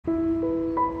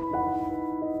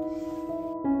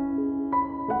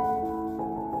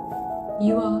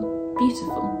You are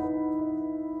beautiful.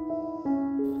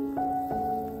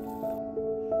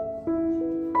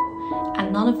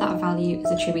 And none of that value is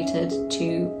attributed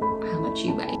to how much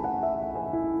you weigh.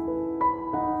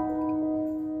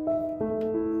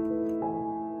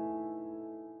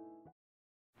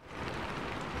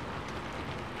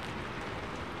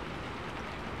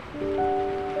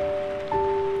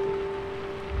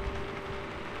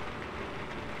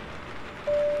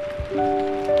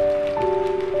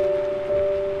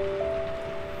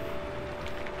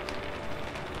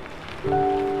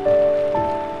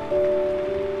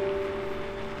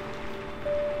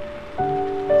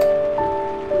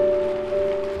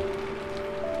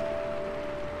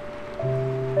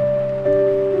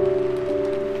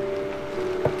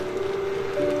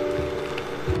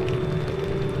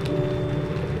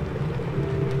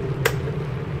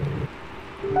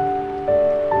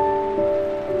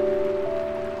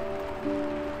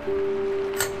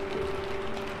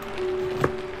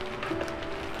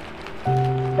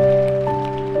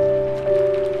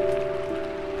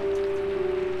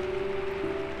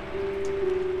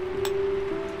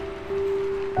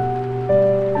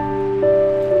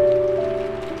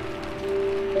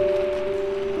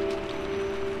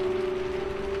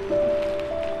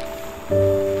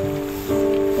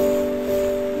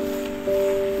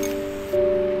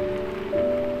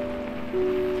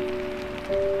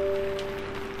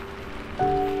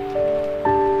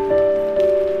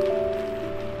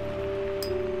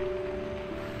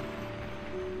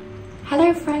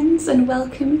 Hello friends, and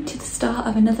welcome to the start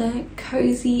of another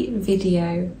cozy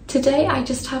video. Today I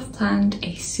just have planned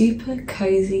a super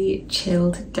cozy,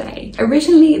 chilled day.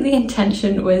 Originally the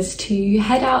intention was to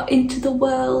head out into the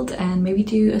world and maybe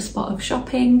do a spot of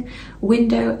shopping,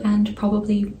 window and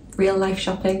probably real life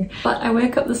shopping, but I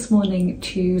woke up this morning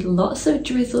to lots of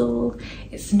drizzle.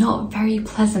 It's not very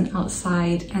pleasant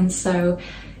outside, and so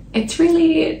it's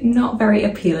really not very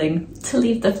appealing to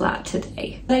leave the flat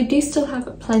today. But I do still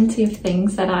have plenty of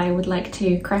things that I would like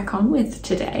to crack on with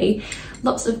today.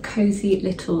 Lots of cozy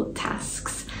little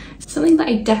tasks. Something that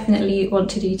I definitely want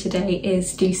to do today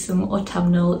is do some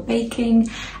autumnal baking.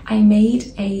 I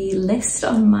made a list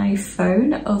on my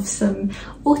phone of some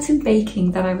autumn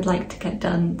baking that I would like to get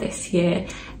done this year.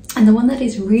 And the one that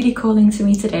is really calling to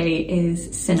me today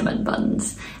is cinnamon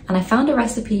buns. And I found a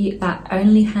recipe that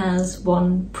only has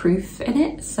one proof in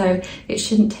it, so it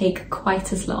shouldn't take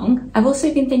quite as long. I've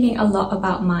also been thinking a lot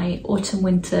about my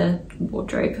autumn-winter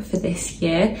wardrobe for this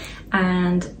year,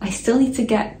 and I still need to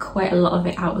get quite a lot of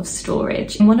it out of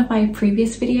storage. In one of my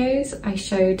previous videos, I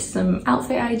showed some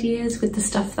outfit ideas with the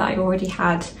stuff that I already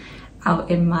had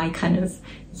out in my kind of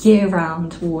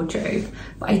year-round wardrobe,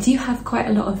 but I do have quite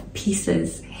a lot of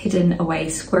pieces hidden away,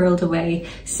 squirreled away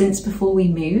since before we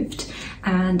moved,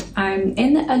 and I'm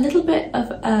in a little bit of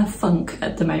a funk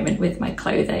at the moment with my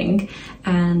clothing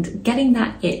and getting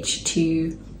that itch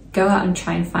to go out and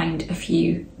try and find a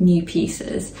few new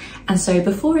pieces. And so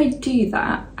before I do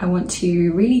that, I want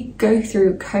to really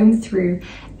comb through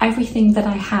everything that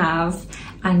I have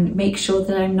and make sure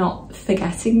that I'm not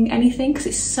forgetting anything, because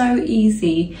it's so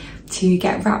easy to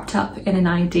get wrapped up in an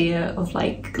idea of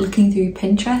like looking through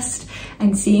Pinterest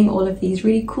and seeing all of these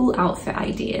really cool outfit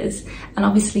ideas and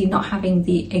obviously not having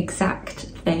the exact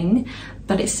thing,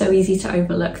 but it's so easy to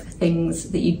overlook the things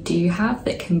that you do have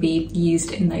that can be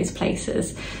used in those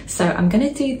places. So I'm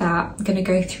gonna do that. I'm gonna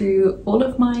go through all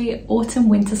of my autumn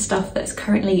winter stuff that's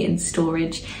currently in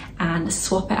storage and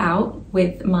swap it out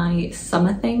with my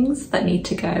summer things that need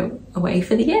to go away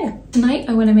for the year. Tonight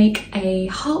I want to make a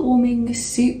heartwarming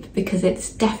soup because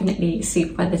it's definitely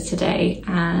soup weather today,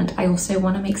 and I also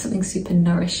want to make something super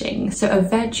nourishing. So a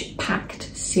veg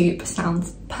packed soup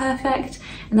sounds perfect,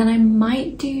 and then I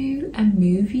might do a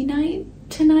movie night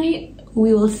tonight.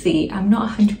 We will see. I'm not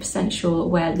 100% sure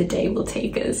where the day will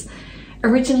take us.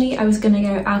 Originally, I was going to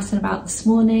go out and about this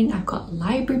morning. I've got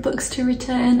library books to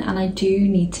return, and I do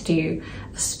need to do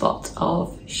a spot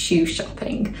of shoe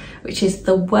shopping, which is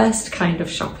the worst kind of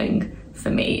shopping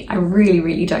for me. I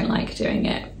really don't like doing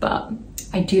it, but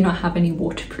I do not have any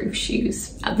waterproof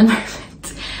shoes at the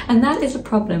moment. And that is a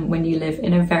problem when you live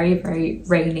in a very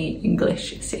rainy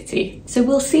English city. So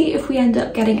we'll see if we end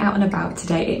up getting out and about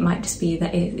today. It might just be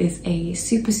that it is a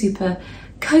super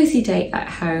cozy day at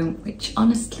home, which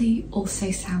honestly also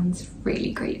sounds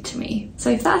really great to me. So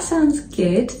if that sounds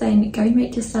good, then go and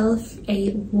make yourself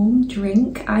a warm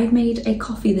drink. I made a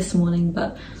coffee this morning,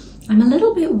 but I'm a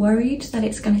little bit worried that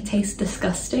it's going to taste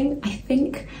disgusting. I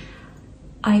think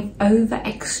I've over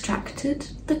extracted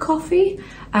the coffee.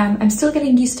 I'm still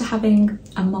getting used to having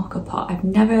a mocha pot. I've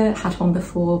never had one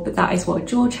before, but that is what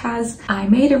George has. I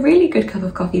made a really good cup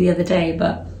of coffee the other day,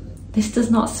 but This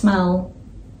does not smell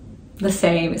the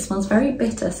same. It smells very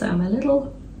bitter, so I'm a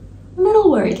little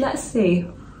worried. Let's see.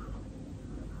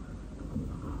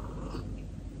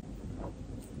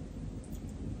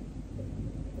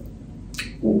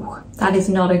 Ooh, that is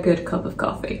not a good cup of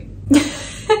coffee.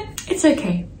 It's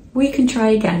okay. We can try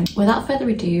again. Without further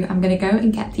ado, I'm gonna go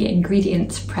and get the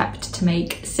ingredients prepped to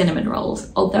make cinnamon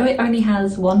rolls. Although it only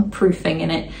has one proofing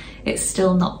in it, it's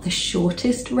still not the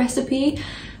shortest recipe.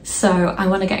 So I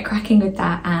wanna get cracking with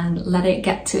that and let it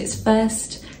get to its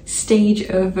first stage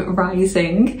of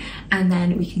rising, and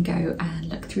then we can go and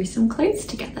look through some clothes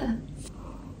together.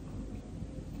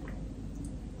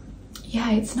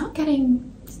 Yeah, it's not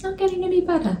getting any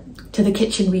better. To the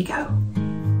kitchen we go.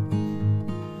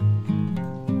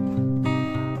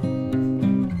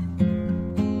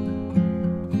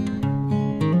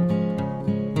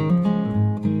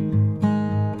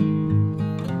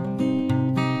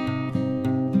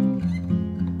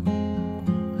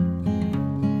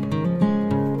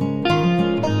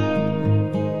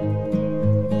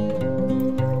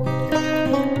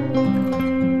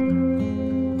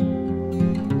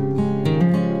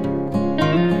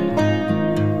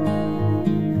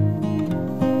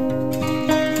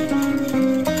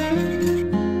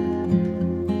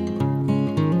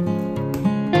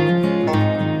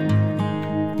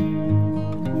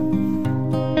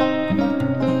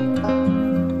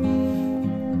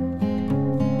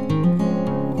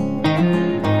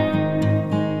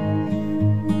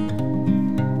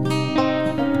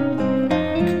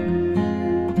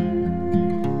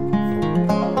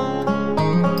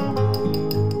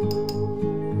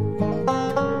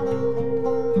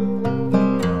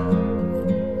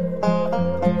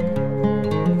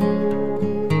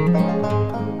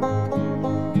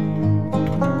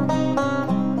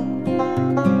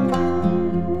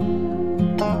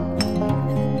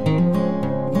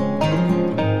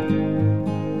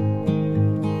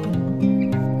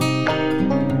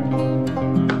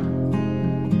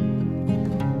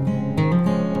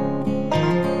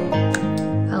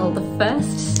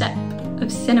 First step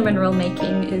of cinnamon roll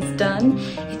making is done.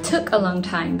 It took a long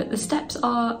time, but the steps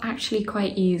are actually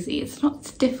quite easy. It's not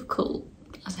as difficult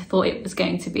as I thought it was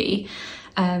going to be,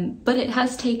 but it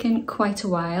has taken quite a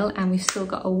while and we've still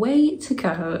got a way to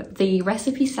go. The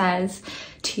recipe says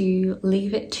to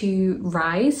leave it to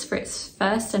rise for its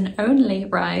first and only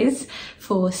rise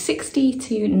for 60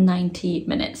 to 90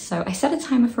 minutes. So I set a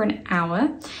timer for an hour.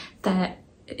 They're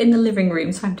in the living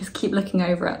room, so I'm just keep looking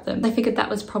over at them. I figured that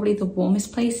was probably the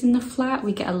warmest place in the flat.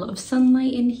 We get a lot of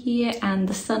sunlight in here and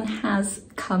the sun has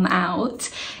come out.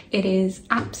 It is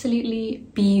absolutely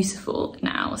beautiful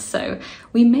now, so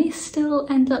we may still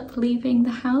end up leaving the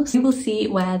house. We will see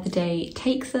where the day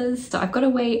takes us. So I've got to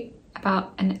wait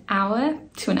about an hour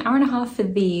to an hour and a half for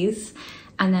these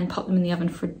and then pop them in the oven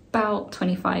for about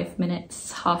 25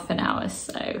 minutes, half an hour.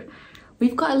 So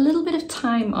we've got a little bit of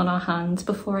time on our hands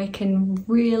before I can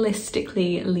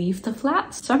realistically leave the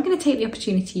flat. So I'm going to take the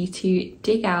opportunity to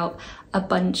dig out a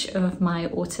bunch of my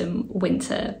autumn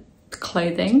winter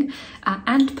clothing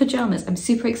and pajamas. I'm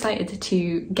super excited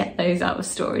to get those out of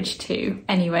storage too.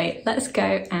 Anyway, let's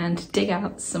go and dig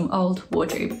out some old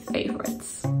wardrobe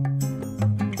favourites.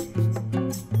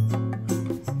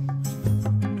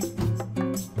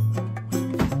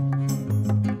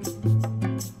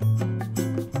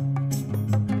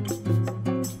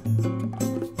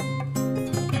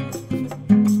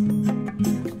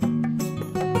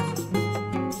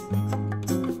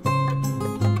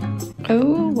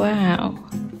 Oh wow,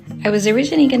 I was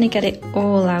originally going to get it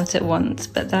all out at once,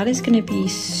 but that is going to be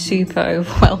super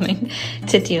overwhelming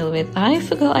to deal with. I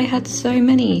forgot I had so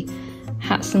many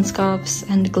hats and scarves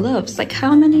and gloves. Like,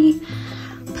 how many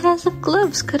pairs of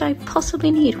gloves could I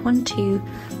possibly need? 1, 2,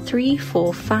 3,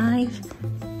 4, 5,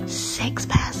 6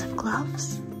 pairs of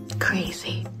gloves.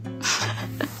 Crazy.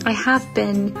 I have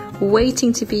been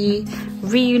waiting to be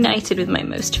reunited with my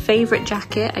most favourite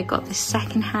jacket. I got this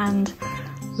secondhand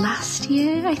last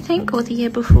year, I think, or the year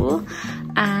before,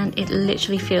 and it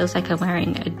literally feels like I'm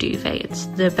wearing a duvet. It's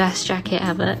the best jacket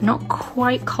ever. Not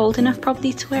quite cold enough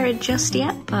probably to wear it just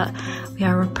yet, but we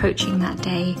are approaching that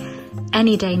day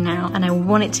any day now, and I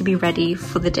want it to be ready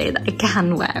for the day that I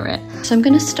can wear it. So I'm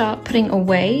going to start putting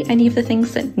away any of the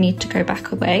things that need to go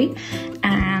back away,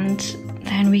 and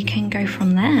then we can go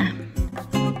from there.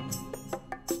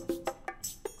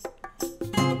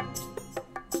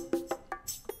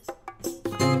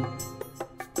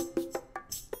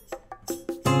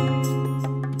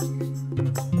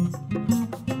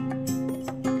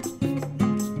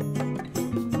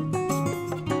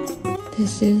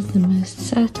 This is the most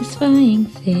satisfying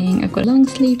thing. I've got long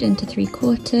sleeved into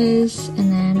 3/4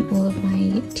 and then all of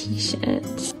my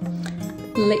t-shirt.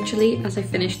 Literally, as I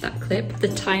finished that clip, the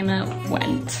timer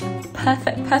went.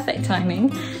 Perfect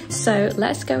timing. So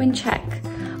let's go and check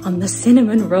on the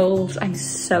cinnamon rolls. I'm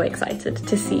so excited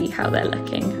to see how they're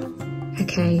looking.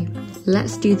 Okay,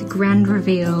 let's do the grand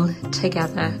reveal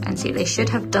together and see. They should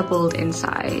have doubled in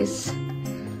size.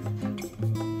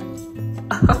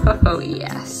 Oh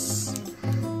yes.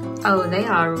 Oh, they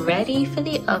are ready for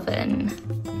the oven.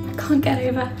 I can't get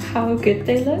over how good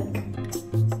they look.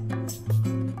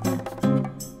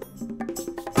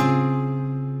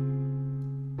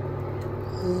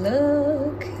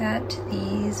 Look at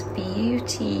these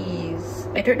beauties.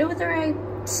 I don't know whether I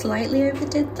slightly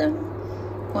overdid them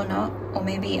or not, or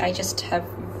maybe I just have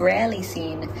rarely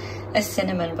seen a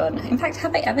cinnamon bun. In fact,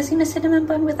 have I ever seen a cinnamon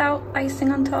bun without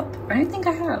icing on top? I don't think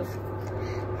I have.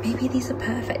 Maybe these are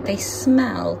perfect. They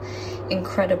smell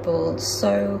incredible.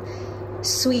 So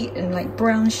sweet and like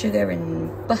brown sugar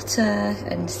and butter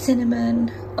and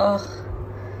cinnamon. Oh,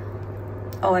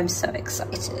 I'm so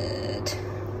excited.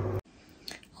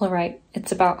 All right,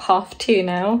 it's about 2:30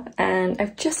 now, and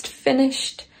I've just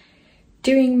finished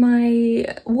doing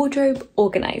my wardrobe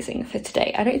organising for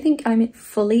today. I don't think I'm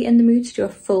fully in the mood to do a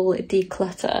full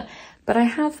declutter, but I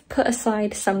have put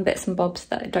aside some bits and bobs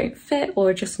that don't fit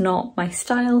or just not my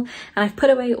style, and I've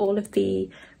put away all of the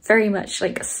very much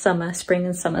like spring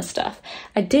and summer stuff.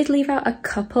 I did leave out a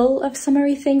couple of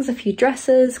summery things, a few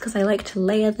dresses, because I like to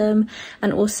layer them,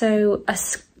 and also a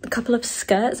couple of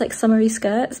skirts, like summery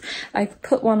skirts. I've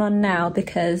put one on now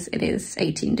because it is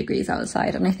 18 degrees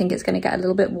outside and I think it's going to get a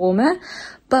little bit warmer,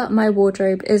 but my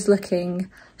wardrobe is looking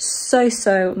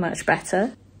so much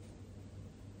better.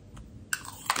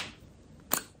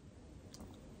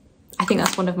 I think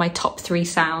that's one of my top 3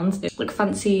 sounds. Look,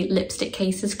 fancy lipstick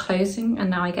cases closing,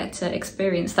 and now I get to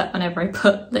experience that whenever I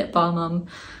put lip balm on.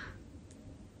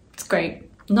 It's great.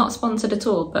 Not sponsored at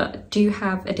all, but do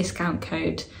have a discount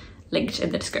code linked in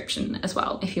the description as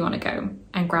well if you want to go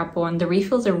and grab one. The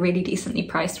refills are really decently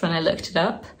priced when I looked it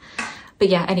up. But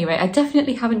yeah, anyway, I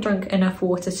definitely haven't drunk enough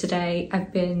water today.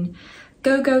 I've been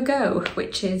go,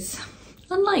 which is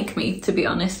unlike me, to be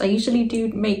honest. I usually do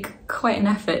make quite an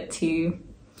effort to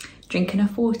drink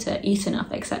enough water, eat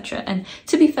enough, etc. And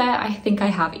to be fair, I think I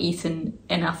have eaten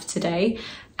enough today.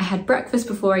 I had breakfast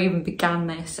before I even began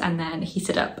this, and then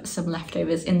heated up some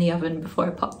leftovers in the oven before I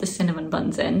popped the cinnamon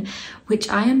buns in, which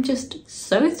I am just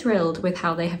so thrilled with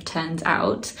how they have turned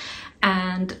out.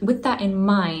 And with that in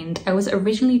mind, I was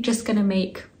originally just gonna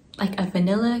make like a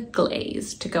vanilla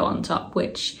glaze to go on top,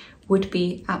 which would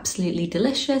be absolutely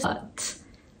delicious, but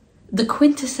the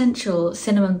quintessential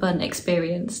cinnamon bun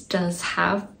experience does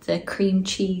have the cream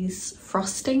cheese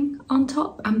frosting on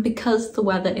top, and because the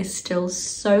weather is still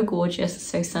so gorgeous,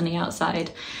 so sunny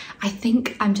outside, I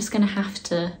think I'm just gonna have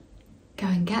to go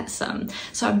and get some.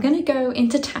 So I'm gonna go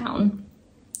into town,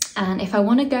 and if I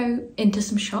want to go into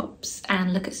some shops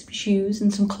and look at some shoes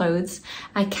and some clothes,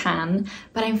 I can,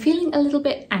 but I'm feeling a little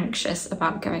bit anxious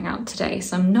about going out today,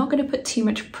 so I'm not going to put too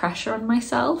much pressure on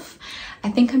myself. I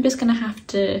think I'm just going to have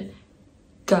to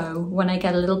go when I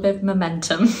get a little bit of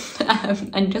momentum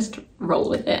and just roll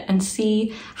with it and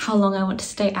see how long I want to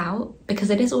stay out, because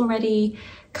it is already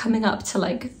coming up to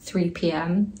like 3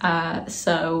 p.m.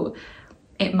 So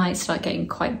it might start getting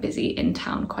quite busy in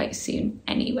town quite soon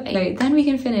anyway. So then we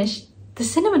can finish the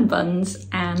cinnamon buns,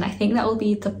 and I think that will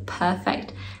be the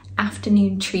perfect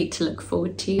afternoon treat to look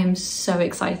forward to. I'm so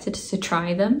excited to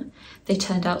try them. They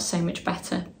turned out so much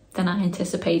better than I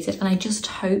anticipated, and I just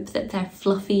hope that they're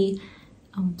fluffy,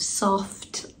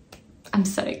 soft. I'm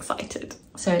so excited.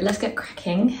 So let's get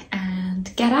cracking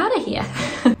and get out of here.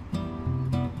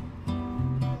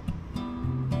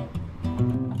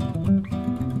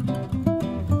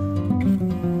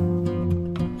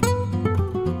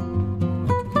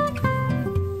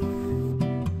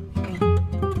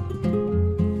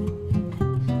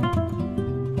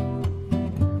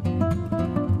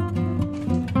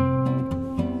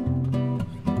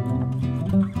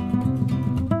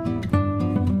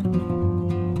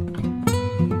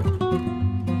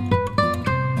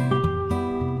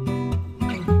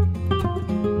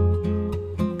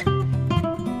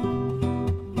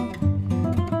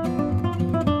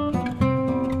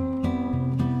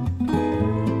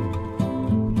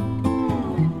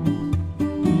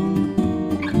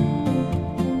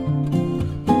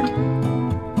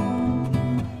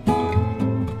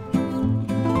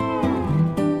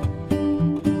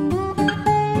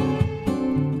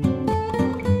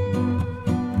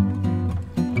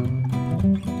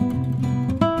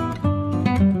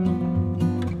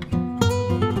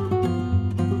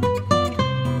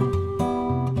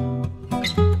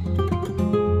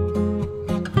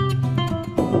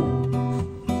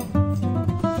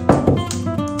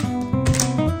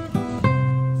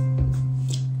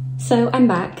 So I'm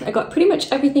back. I got pretty much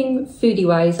everything foodie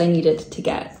wise I needed to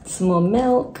get. Some more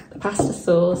milk, pasta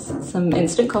sauce, some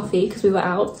instant coffee because we were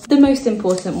out. The most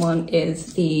important one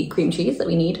is the cream cheese that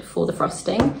we need for the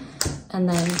frosting, and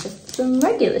then just some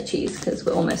regular cheese because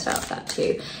we're almost out of that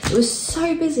too. It was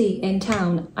so busy in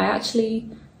town. I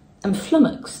actually am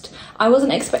flummoxed. I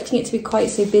wasn't expecting it to be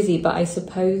quite so busy, but I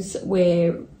suppose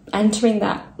we're entering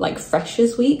that like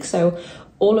freshers week, so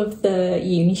all of the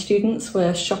uni students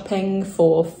were shopping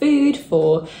for food,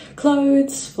 for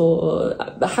clothes, for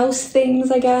house things,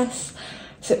 I guess.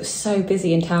 So it was so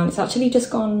busy in town. It's actually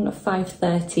just gone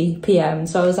 5:30 p.m.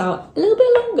 so I was out a little bit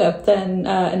longer than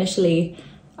initially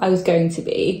I was going to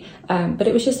be, but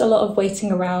it was just a lot of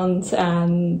waiting around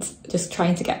and just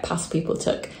trying to get past people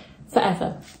took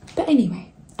forever. But anyway,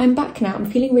 I'm back now. I'm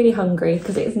feeling really hungry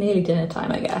because it is nearly dinner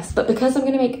time, I guess. But because I'm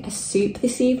going to make a soup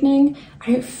this evening,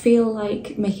 I don't feel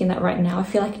like making that right now. I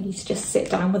feel like I need to just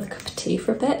sit down with a cup of tea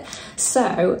for a bit.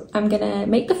 So I'm going to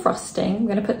make the frosting. I'm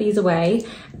going to put these away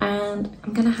and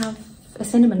I'm going to have a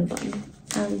cinnamon bun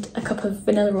and a cup of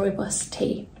vanilla rooibos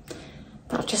tea.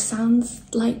 That just sounds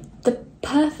like the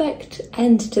perfect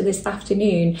end to this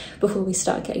afternoon before we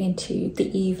start getting into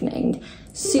the evening.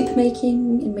 Soup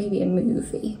making and maybe a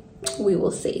movie. We will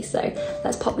see. So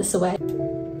let's pop this away.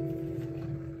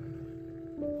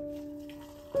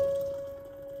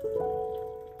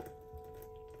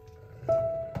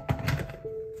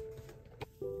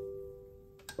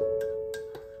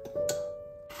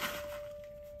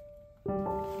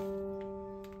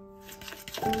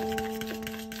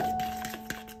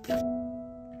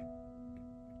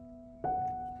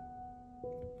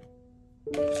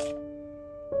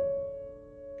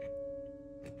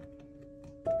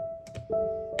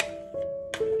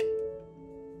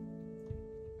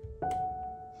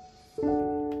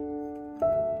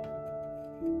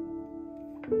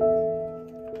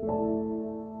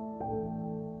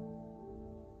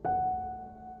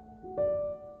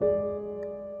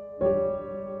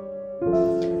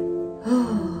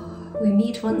 We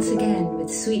meet once again with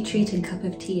sweet treat and cup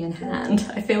of tea in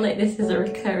hand. I feel like this is a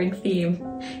recurring theme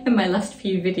in my last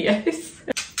few videos.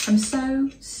 I'm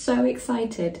so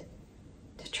excited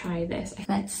to try this.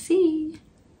 Let's see.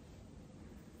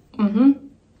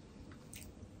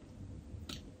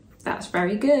 That's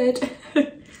very good.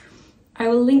 I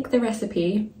will link the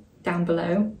recipe down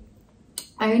below.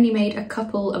 I only made a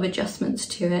couple of adjustments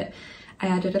to it. I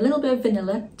added a little bit of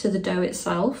vanilla to the dough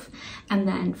itself, and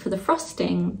then for the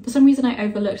frosting, for some reason I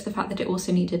overlooked the fact that it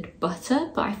also needed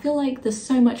butter, but I feel like there's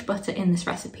so much butter in this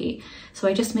recipe, so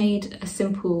I just made a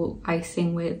simple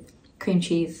icing with cream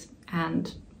cheese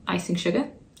and icing sugar,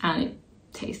 and it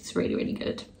tastes really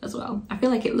good as well. I feel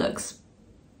like it looks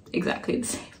exactly the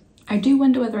same. I do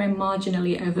wonder whether I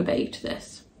marginally overbaked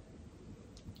this,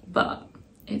 but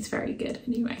it's very good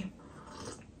anyway.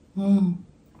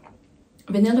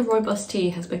 Vanilla rooibos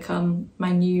tea has become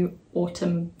my new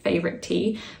autumn favourite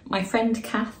tea. My friend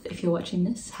Kath, if you're watching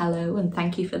this, hello and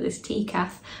thank you for this tea,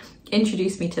 Kath,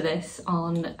 introduced me to this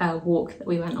on a walk that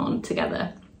we went on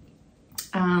together.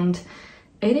 And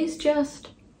it is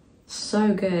just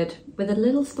so good with a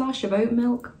little splash of oat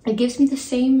milk. It gives me the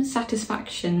same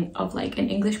satisfaction of like an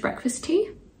English breakfast tea,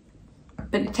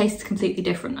 but it tastes completely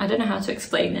different. I don't know how to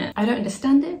explain it. I don't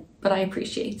understand it, but I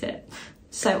appreciate it.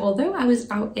 So although I was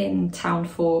out in town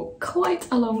for quite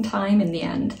a long time in the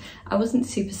end, I wasn't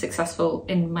super successful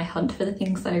in my hunt for the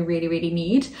things that I really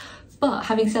need. But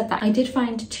having said that, I did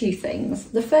find two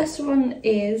things. The first one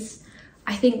is,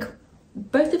 I think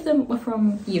both of them were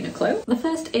from Uniqlo. The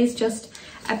first is just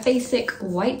a basic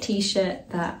white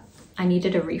t-shirt that I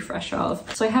needed a refresh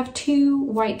of. So I have two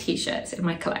white t-shirts in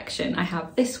my collection. I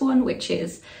have this one, which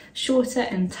is shorter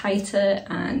and tighter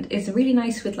and is really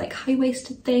nice with like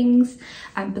high-waisted things.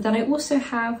 But then I also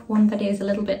have one that is a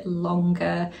little bit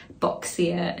longer,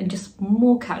 boxier and just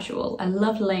more casual. I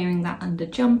love layering that under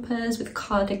jumpers, with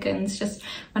cardigans, just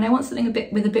when I want something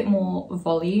with a bit more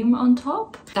volume on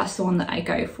top. That's the one that I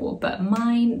go for. But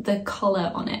mine, the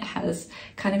collar on it has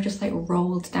kind of just like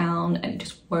rolled down and it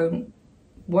just won't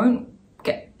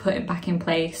get put back in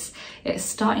place. It's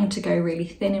starting to go really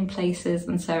thin in places,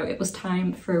 and so it was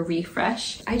time for a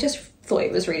refresh. I just thought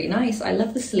it was really nice. I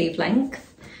love the sleeve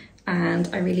length and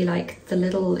I really like the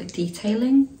little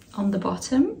detailing on the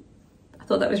bottom. I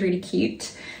thought that was really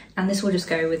cute, and this will just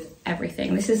go with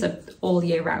everything. This is a all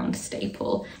year round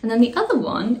staple. And then the other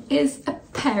one is a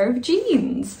pair of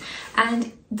jeans,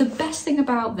 and the best thing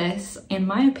about this, in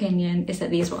my opinion, is that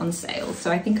these were on sale.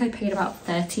 So I think I paid about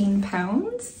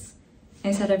 £13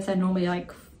 instead of they're normally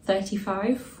like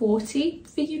 35, 40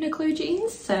 for Uniqlo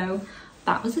jeans. So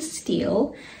that was a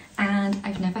steal, and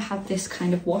I've never had this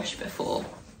kind of wash before.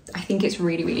 I think it's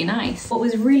really, really nice. What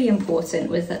was really important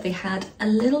was that they had a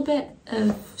little bit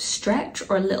of stretch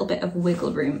or a little bit of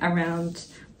wiggle room around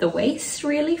the waist,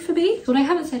 really, for me. What I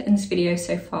haven't said in this video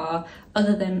so far,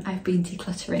 other than I've been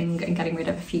decluttering and getting rid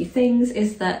of a few things,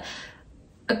 is that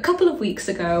a couple of weeks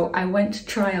ago I went to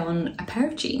try on a pair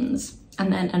of jeans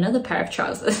and then another pair of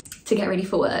trousers to get ready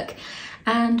for work,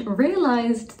 and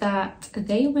realized that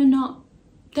they were not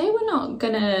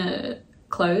gonna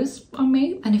close on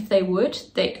me, and if they would,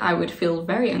 I would feel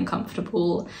very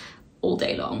uncomfortable all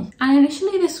day long. And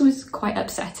initially this was quite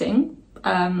upsetting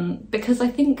because I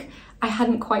think I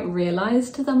hadn't quite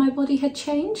realized that my body had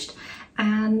changed,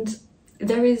 and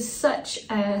there is such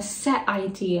a set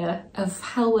idea of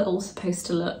how we're all supposed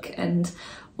to look and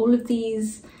all of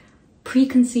these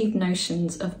preconceived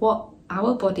notions of what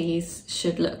our bodies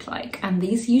should look like, and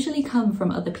these usually come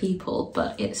from other people,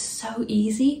 but it's so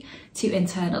easy to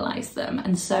internalize them.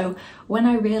 And so when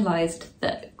I realized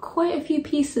that quite a few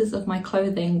pieces of my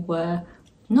clothing were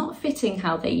not fitting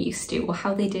how they used to, or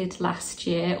how they did last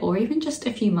year, or even just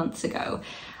a few months ago,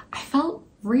 I felt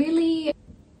really,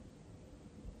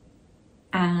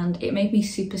 and it made me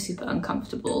super, super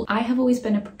uncomfortable. I have always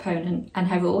been a proponent and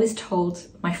have always told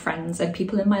my friends and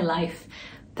people in my life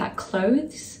that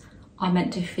clothes are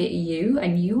meant to fit you,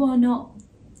 and you are not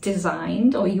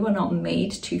designed, or you are not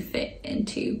made to fit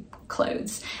into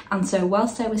clothes. And so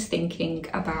whilst I was thinking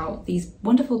about these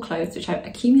wonderful clothes which I've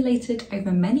accumulated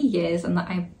over many years and that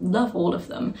I love all of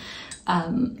them,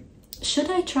 should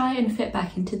I try and fit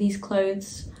back into these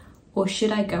clothes, or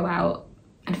should I go out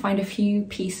and find a few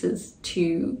pieces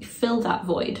to fill that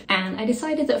void? And I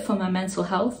decided that for my mental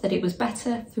health that it was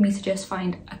better for me to just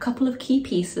find a couple of key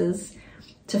pieces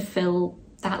to fill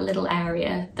that little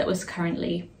area that was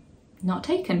currently not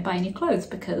taken by any clothes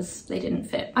because they didn't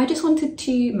fit. I just wanted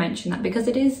to mention that because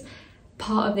it is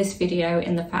part of this video,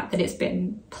 in the fact that it's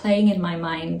been playing in my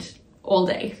mind all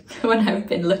day when I've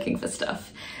been looking for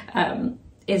stuff,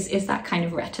 is that kind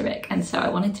of rhetoric. And so I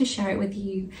wanted to share it with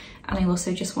you, and I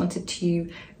also just wanted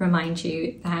to remind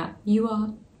you that you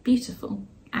are beautiful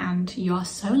and you are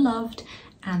so loved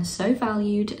and so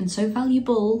valued and so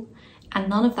valuable, and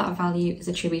none of that value is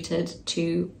attributed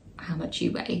to how much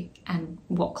you weigh and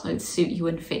what clothes suit you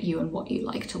and fit you and what you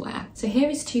like to wear. So here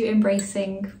is to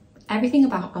embracing everything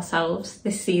about ourselves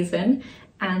this season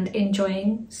and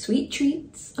enjoying sweet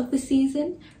treats of the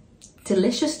season,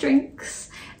 delicious drinks,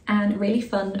 and really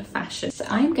fun fashion. So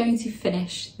I'm going to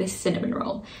finish this cinnamon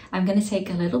roll. I'm going to take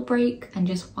a little break and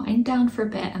just wind down for a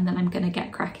bit, and then I'm going to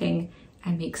get cracking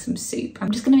and make some soup.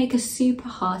 I'm just going to make a super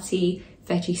hearty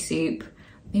veggie soup,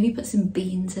 maybe put some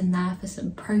beans in there for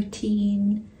some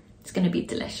protein. It's going to be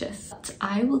delicious. But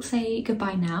I will say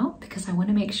goodbye now because I want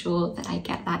to make sure that I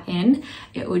get that in.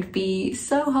 It would be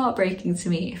so heartbreaking to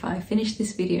me if I finished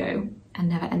this video and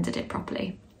never ended it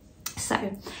properly.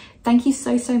 So thank you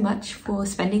so, so much for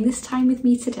spending this time with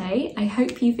me today. I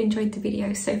hope you've enjoyed the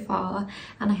video so far,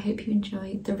 and I hope you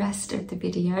enjoyed the rest of the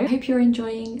video. I hope you're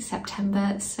enjoying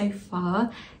September so far.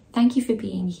 Thank you for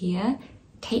being here.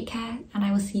 Take care, and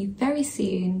I will see you very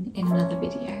soon in another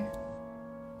video.